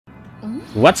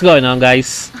What's going on,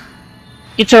 guys?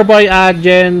 It's your boy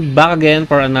Ajen, back again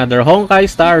for another Honkai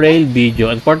Star Rail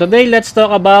video. And for today, let's talk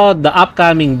about the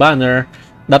upcoming banner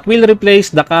that will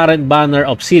replace the current banner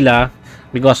of Sila.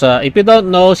 Because if you don't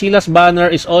know, Sila's banner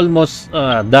is almost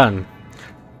done.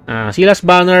 Sila's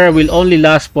banner will only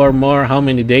last for how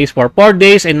many days? For 4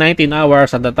 days and 19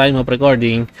 hours at the time of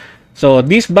recording. So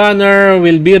this banner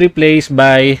will be replaced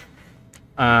by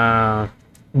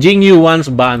Jing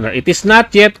Yuan's banner. It is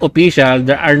not yet official.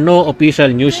 There are no official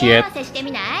news yet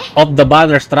of the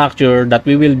banner structure that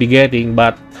we will be getting,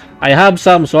 but I have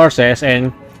some sources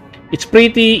and it's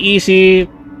pretty easy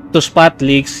to spot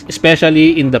leaks,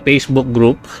 especially in the Facebook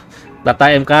group that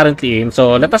I am currently in.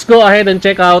 So let us go ahead and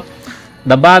check out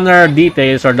the banner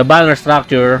details or the banner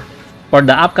structure for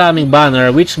the upcoming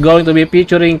banner, which is going to be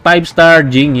featuring 5-star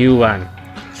Jing Yuan.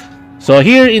 So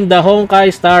here in the Honkai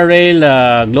Star Rail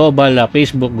global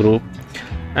Facebook group,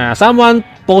 someone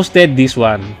posted this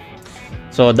one.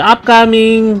 So the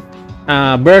upcoming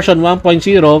version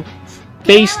 1.0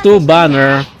 phase 2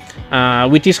 banner,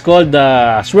 which is called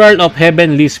the Swirl of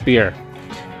Heavenly Spear.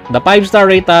 The 5-star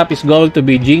rate up is going to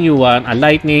be Jing Yuan, a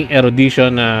lightning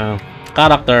erudition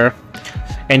character,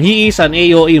 and he is an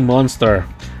AoE monster.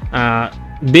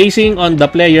 Basing on the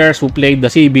players who played the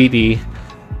CBT,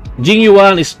 Jing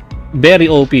Yuan is very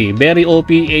OP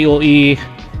AoE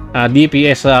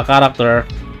DPS character.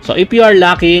 So if you are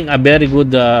lacking a very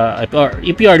good or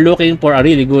if you are looking for a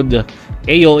really good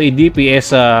AoE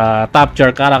DPS top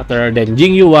tier character, then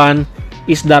Jing Yuan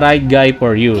is the right guy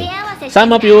for you.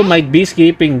 Some of you might be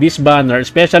skipping this banner,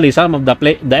 especially some of the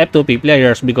F2P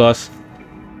players, because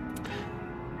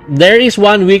there is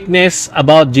one weakness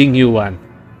about Jing Yuan.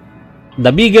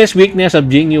 The biggest weakness of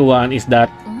Jing Yuan is that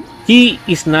he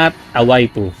is not a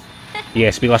waifu.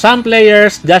 Yes, because some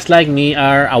players, just like me,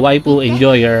 are a waifu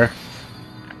enjoyer.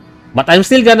 But I'm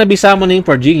still gonna be summoning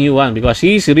for Jing Yuan because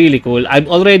he's really cool. I've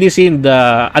already seen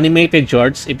the animated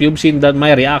shorts. If you've seen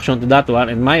my reaction to that one,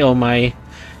 and oh my,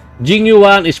 Jing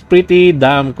Yuan is pretty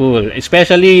damn cool.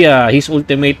 Especially his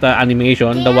ultimate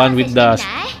animation, the one with the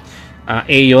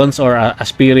Aeons or a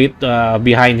spirit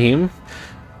behind him.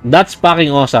 That's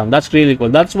fucking awesome. That's really cool.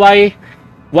 That's why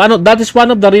that is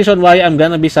one of the reasons why I'm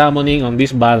gonna be summoning on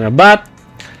this banner. But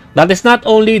that is not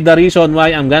only the reason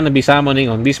why I'm gonna be summoning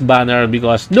on this banner,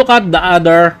 because look at the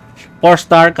other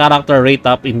 4-star character rate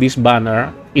up in this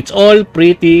banner. It's all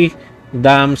pretty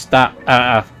damn stacked.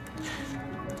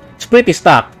 It's pretty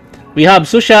stacked. We have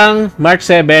Sushang, March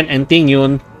 7, and Ting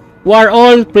Yun, who are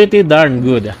all pretty darn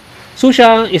good.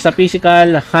 Sushang is a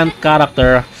physical hunt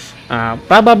character.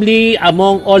 Probably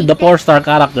among all the 4-star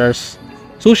characters,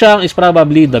 Sushang is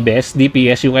probably the best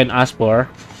DPS you can ask for.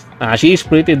 She is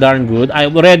pretty darn good. I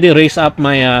already raised up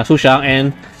my Sushang,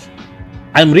 and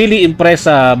I'm really impressed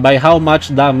by how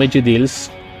much damage she deals.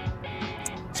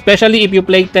 Especially if you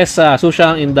playtest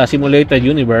Sushang in the simulated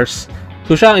universe.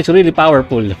 Sushang is really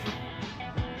powerful.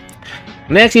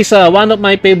 Next is one of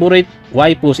my favorite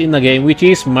waifus in the game, which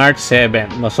is March 7.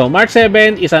 So March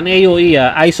 7 is an AoE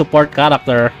eye support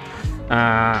character.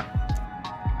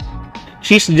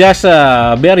 She's just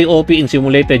very OP in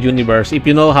simulated universe if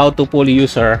you know how to fully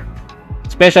use her.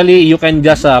 Especially, you can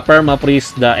just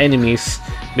perma-freeze the enemies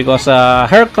because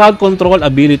her crowd control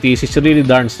abilities is really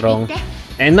darn strong.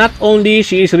 And not only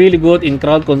she is really good in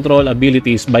crowd control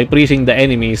abilities by freezing the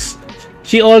enemies,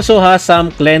 she also has some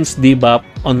cleanse debuff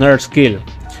on her skill.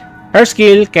 Her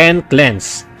skill can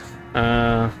cleanse.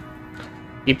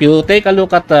 If you take a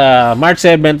look at March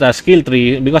 7 skill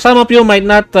tree, because some of you might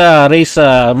not raise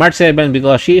March 7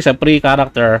 because she is a free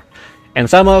character, and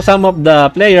some of the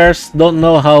players don't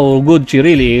know how good she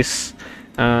really is.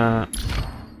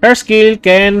 Her skill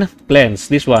can cleanse.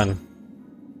 This one.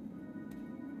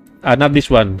 Not this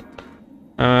one.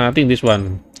 I think this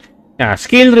one. Yeah,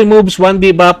 skill removes 1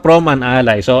 debuff from an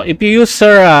ally. So if you use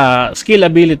her skill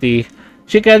ability,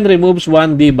 she can remove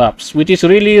 1 debuffs, which is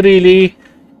really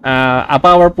a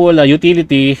powerful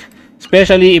utility,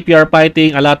 especially if you are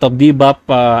fighting a lot of debuff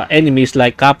enemies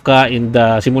like Kapka in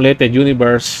the simulated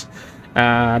universe.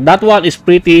 That one is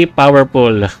pretty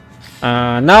powerful.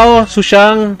 Now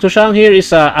Sushang here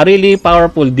is a really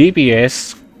powerful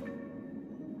DPS.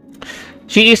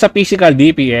 She is a physical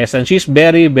DPS and she's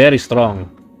very strong.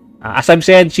 As I've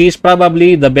said, she is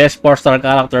probably the best 4-star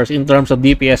characters in terms of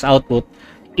DPS output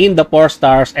in the 4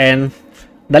 stars, and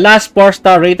the last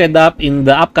 4-star rated up in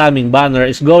the upcoming banner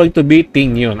is going to be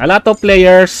Ting Yun. A lot of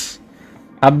players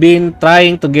have been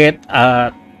trying to get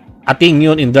a Ting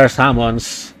Yun in their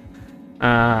summons.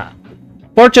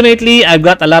 Fortunately, I've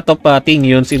got a lot of Ting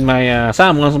Yuns in my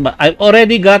summons, but I've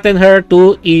already gotten her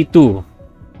to E2.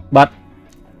 But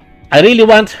I really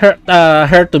want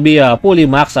her to be fully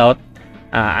maxed out.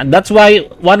 And that's why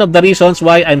one of the reasons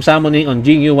why I'm summoning on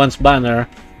Jing Yuan's banner.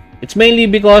 It's mainly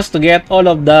because to get all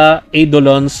of the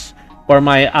Eidolons for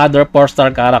my other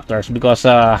 4-star characters, because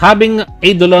having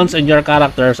Eidolons in your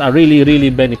characters are really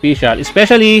beneficial,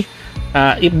 especially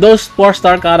if those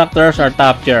 4-star characters are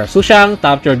top tier. Sushang,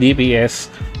 top tier DPS.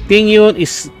 Ting Yun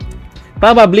is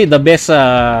probably the best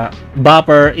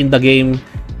buffer in the game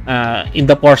in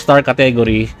the 4-star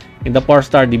category, in the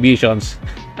 4-star divisions.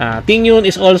 Ting Yun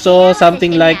is also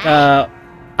something like a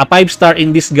 5-star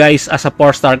in disguise as a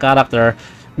 4-star character.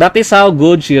 That is how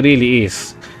good she really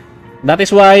is. That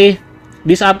is why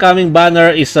this upcoming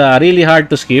banner is really hard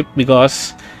to skip,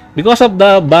 because of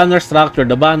the banner structure,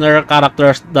 the banner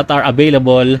characters that are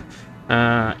available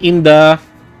in the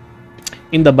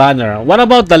banner. What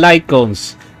about the light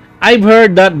cones? I've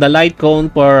heard that the light cone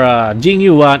for Jing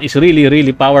Yuan is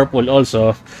really powerful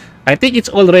also. I think it's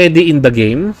already in the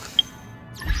game.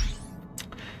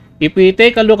 If we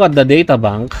take a look at the data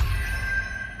bank,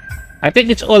 I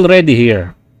think it's already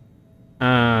here.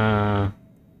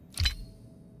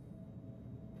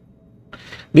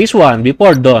 This one,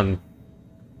 before dawn.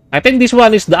 I think this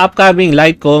one is the upcoming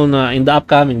light cone in the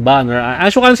upcoming banner.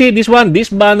 As you can see, this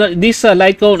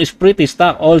light cone is pretty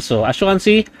stuck also. As you can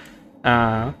see,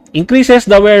 increases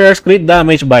the wearer's crit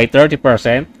damage by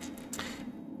 30%.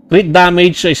 Crit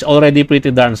damage is already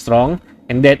pretty darn strong.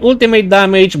 And then ultimate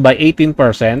damage by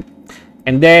 18%.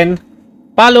 And then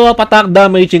follow-up attack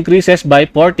damage increases by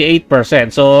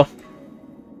 48%. So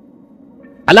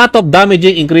a lot of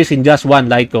damaging increase in just one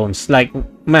light cones. Like,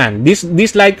 man,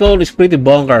 this light cone is pretty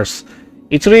bonkers.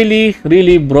 It's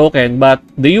really broken. But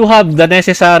do you have the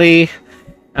necessary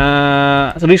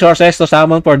resources to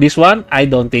summon for this one? I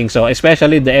don't think so.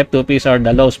 Especially the F2Ps or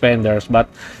the low spenders. But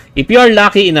if you are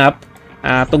lucky enough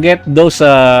to get those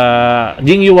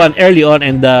Jing Yuan early on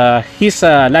and his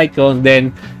light cone,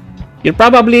 then you're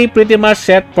probably pretty much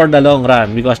set for the long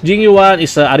run, because Jing Yuan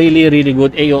is a really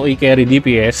good AoE carry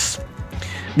DPS.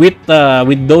 With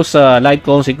those light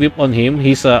cones equipped on him,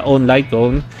 his own light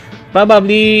cone,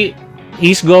 probably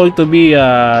he's going to be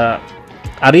a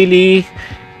really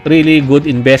good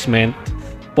investment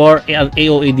for an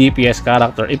AoE DPS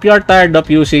character. If you are tired of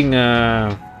using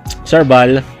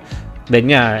Serval, then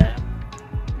yeah,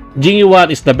 Jing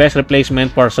Yuan is the best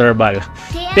replacement for Serval.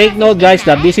 Take note, guys,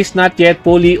 that this is not yet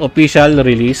fully official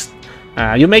released.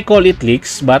 You may call it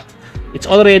leaks, but it's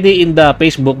already in the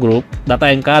Facebook group that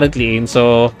I am currently in.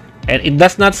 So, and it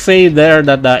does not say there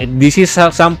that this is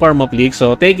some form of leak.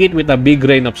 So take it with a big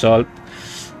grain of salt.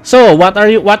 So, what are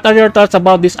your thoughts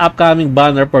about this upcoming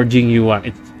banner for Jing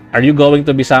Yuan? Are you going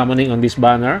to be summoning on this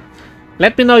banner?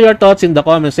 Let me know your thoughts in the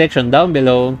comment section down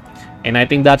below. And I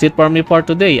think that's it for me for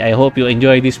today. I hope you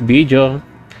enjoyed this video.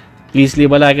 Please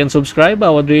leave a like and subscribe. I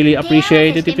would really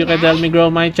appreciate it if you could help me grow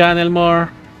my channel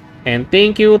more. And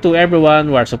thank you to everyone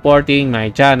who are supporting my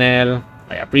channel.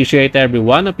 I appreciate every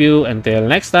one of you. Until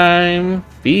next time,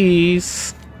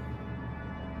 peace.